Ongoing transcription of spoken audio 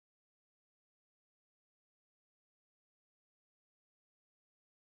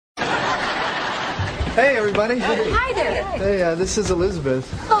Hey, everybody. Hi there. Hey, this is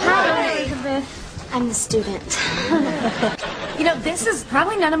Elizabeth. Oh, hi, Elizabeth. I'm the student. You know, this is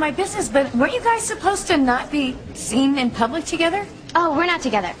probably none of my business, but weren't you guys supposed to not be seen in public together? Oh, we're not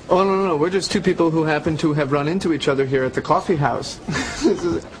together. Oh, no. We're just two people who happen to have run into each other here at the coffee house.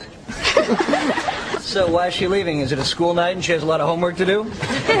 So why is she leaving? Is it a school night and she has a lot of homework to do?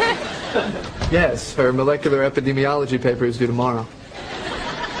 Yes, her molecular epidemiology paper is due tomorrow.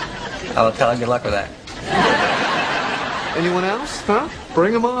 I will tell her good luck with that. Anyone else? Huh?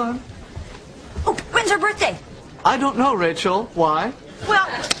 Bring them on. Oh, when's her birthday? I don't know, Rachel. Why? Well,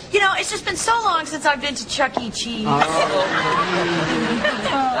 you know, it's just been so long since I've been to Chuck E. Cheese. Oh,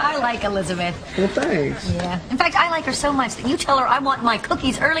 I like Elizabeth. Well, thanks. Yeah. In fact, I like her so much that you tell her I want my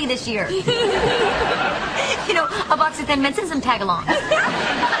cookies early this year. You know, a box of Thin Mints and some tag-alongs.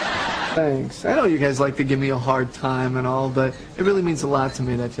 Thanks. I know you guys like to give me a hard time and all, but it really means a lot to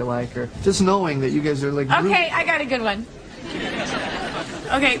me that you like her. Just knowing that you guys are like... Okay, I got a good one.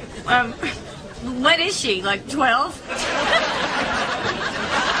 Okay, what is she, like 12?